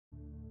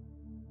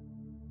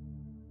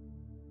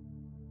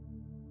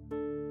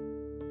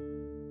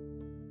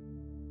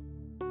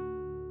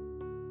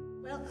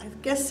I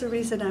guess the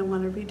reason I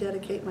want to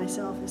rededicate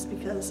myself is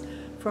because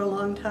for a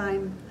long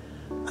time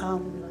I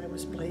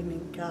was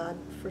blaming God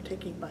for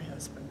taking my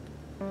husband.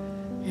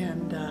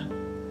 And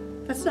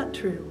that's not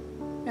true,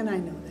 and I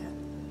know that.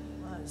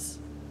 It was.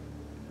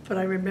 But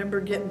I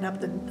remember getting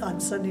up on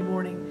Sunday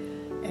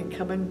morning and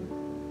coming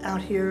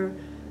out here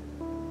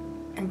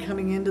and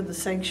coming into the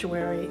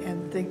sanctuary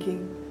and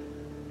thinking,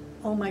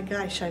 oh my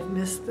gosh, I've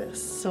missed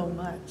this so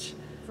much.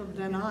 From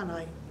then on,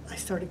 I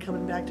started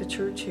coming back to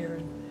church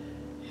here,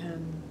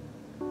 and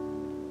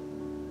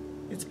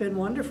it's been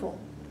wonderful.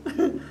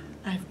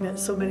 I've met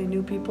so many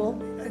new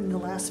people. In the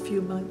last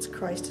few months,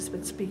 Christ has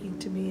been speaking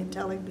to me and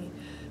telling me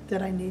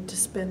that I need to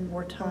spend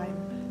more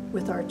time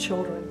with our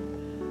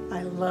children.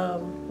 I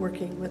love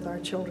working with our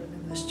children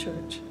in this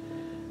church.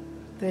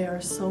 They are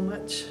so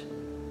much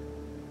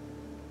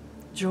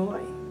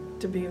joy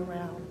to be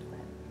around.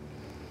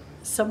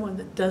 Someone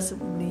that doesn't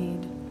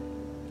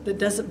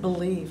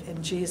believe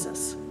in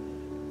Jesus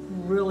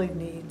really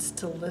needs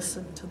to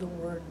listen to the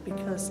Word,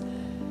 because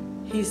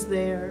He's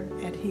there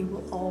and He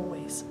will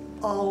always,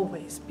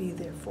 always be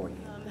there for you.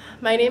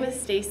 My name is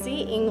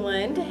Stacy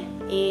England,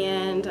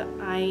 and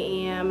I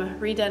am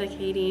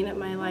rededicating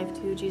my life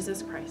to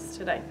Jesus Christ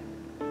today.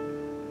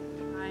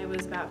 I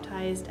was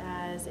baptized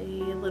as a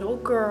little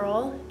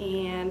girl,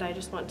 and I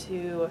just want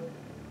to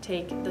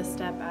take the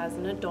step as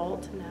an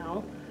adult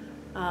now.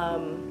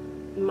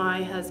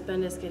 My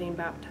husband is getting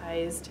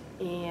baptized,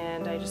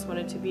 and I just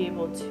wanted to be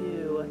able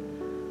to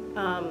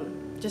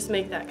just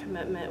make that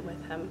commitment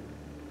with him.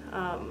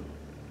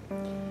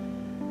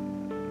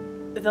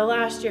 The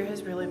last year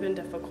has really been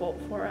difficult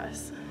for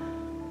us,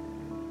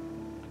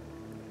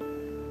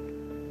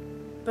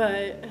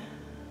 but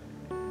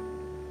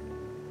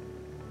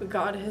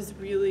God has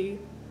really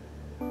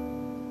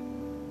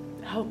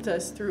helped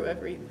us through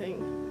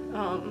everything.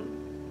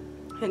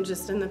 And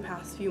just in the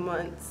past few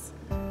months,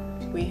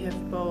 we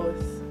have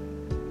both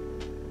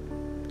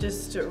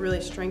just really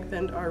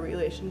strengthened our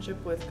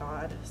relationship with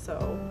God.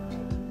 So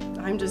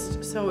I'm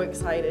just so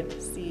excited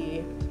to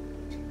see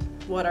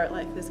what our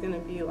life is going to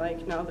be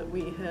like now that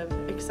we have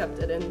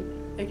accepted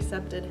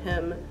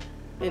Him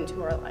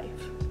into our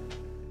life.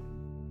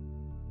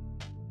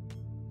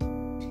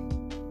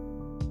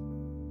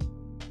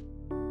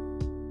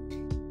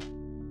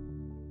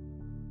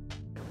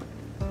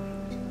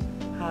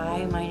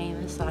 Hi, my name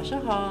is Sasha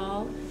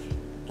Hall,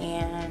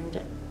 and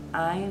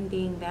I am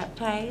being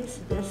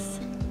baptized this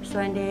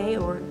Sunday,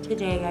 or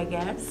today I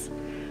guess,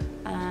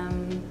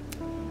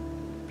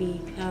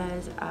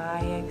 because I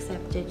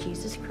accepted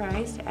Jesus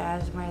Christ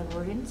as my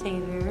Lord and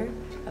Savior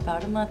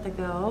about a month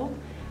ago.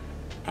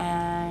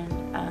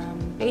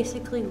 And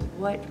basically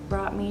what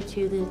brought me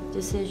to the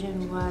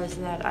decision was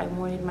that I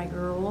wanted my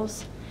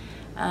girls,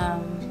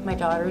 my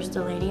daughters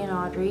Delaney and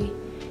Audrey,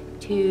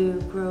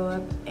 to grow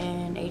up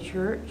in a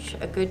church,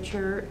 a good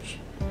church,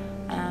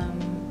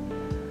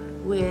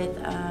 with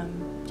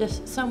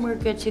just somewhere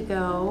good to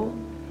go,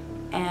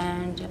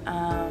 and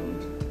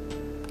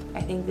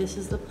I think this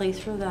is the place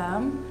for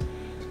them.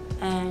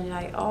 And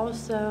I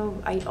always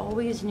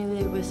knew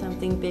there was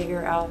something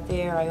bigger out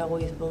there. I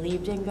always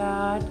believed in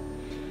God,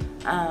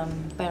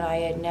 but I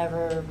had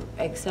never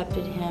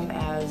accepted Him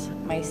as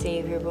my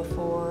Savior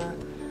before.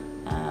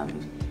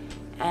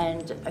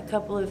 And a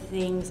couple of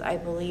things I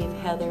believe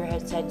Heather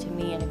had said to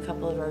me in a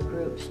couple of our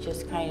groups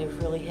just kind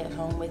of really hit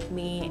home with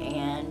me,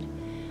 and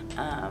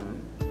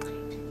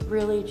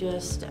really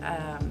just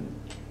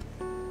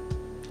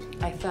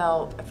I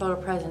felt a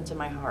presence in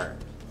my heart.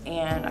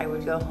 And I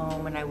would go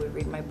home and I would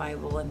read my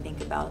Bible and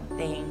think about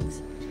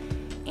things.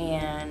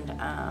 And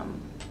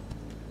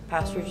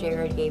Pastor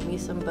Jared gave me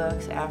some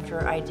books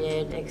after I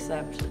did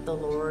accept the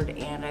Lord,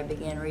 and I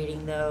began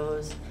reading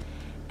those.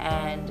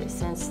 And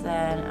since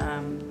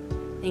then,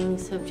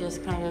 things have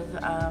just kind of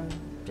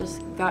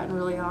just gotten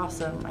really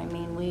awesome. I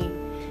mean,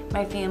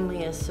 my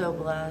family is so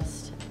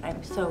blessed.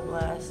 I'm so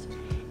blessed.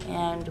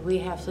 And we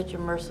have such a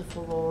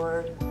merciful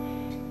Lord,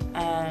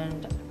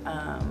 and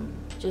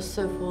just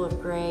so full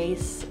of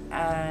grace.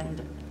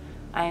 And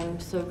I'm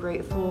so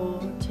grateful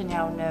to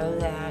now know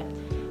that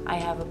I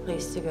have a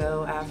place to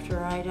go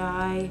after I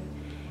die,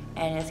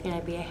 and it's going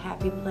to be a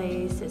happy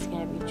place. It's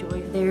going to be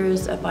joyful.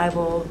 There's a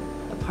Bible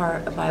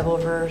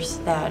verse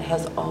that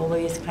has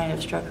always kind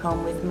of struck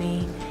home with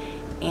me,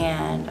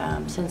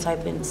 and since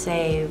I've been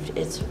saved,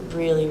 it's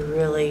really,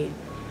 really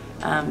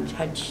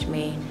touched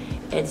me.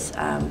 It's,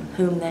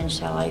 whom then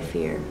shall I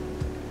fear?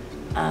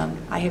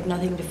 I have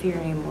nothing to fear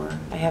anymore.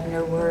 I have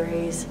no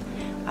worries.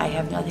 I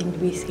have nothing to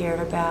be scared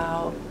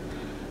about.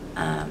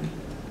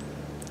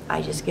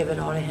 I just give it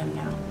all to Him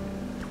now.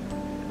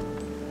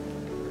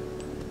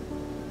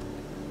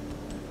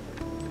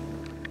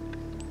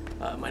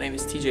 My name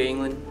is TJ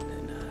England,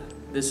 and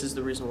this is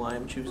the reason why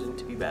I'm choosing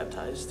to be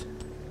baptized.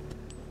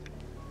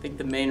 I think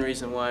the main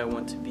reason why I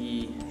want to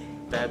be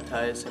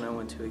baptized and I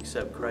want to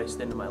accept Christ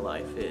into my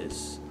life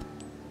is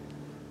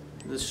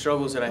the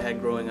struggles that I had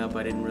growing up.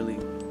 I didn't really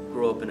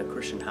grow up in a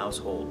Christian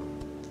household,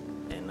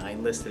 and I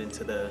enlisted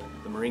into the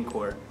Marine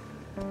Corps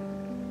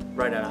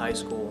right out of high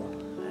school,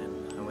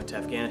 and I went went to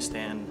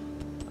Afghanistan,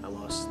 I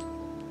lost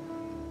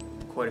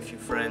quite a few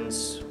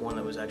friends, one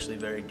that was actually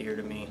very dear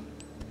to me,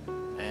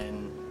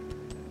 and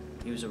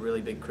he was a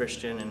really big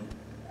Christian,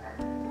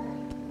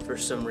 and for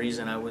some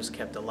reason I was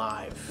kept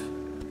alive.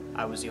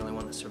 I was the only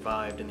one that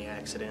survived in the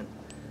accident,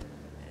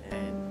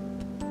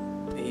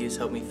 and he has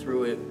helped me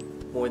through it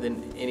more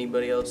than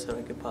anybody else that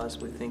I could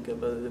possibly think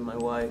of other than my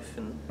wife,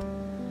 and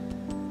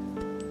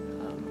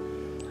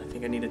I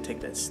think I need to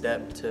take that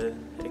step to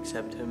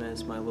accept him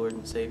as my Lord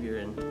and Savior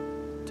and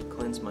to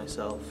cleanse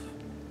myself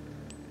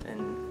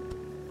and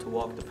to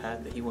walk the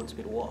path that he wants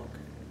me to walk.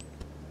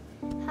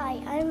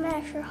 Hi, I'm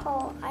Asher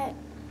Hall. I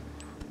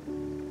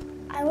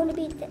want to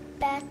be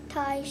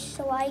baptized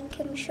so I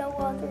can show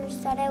others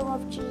that I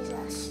love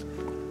Jesus.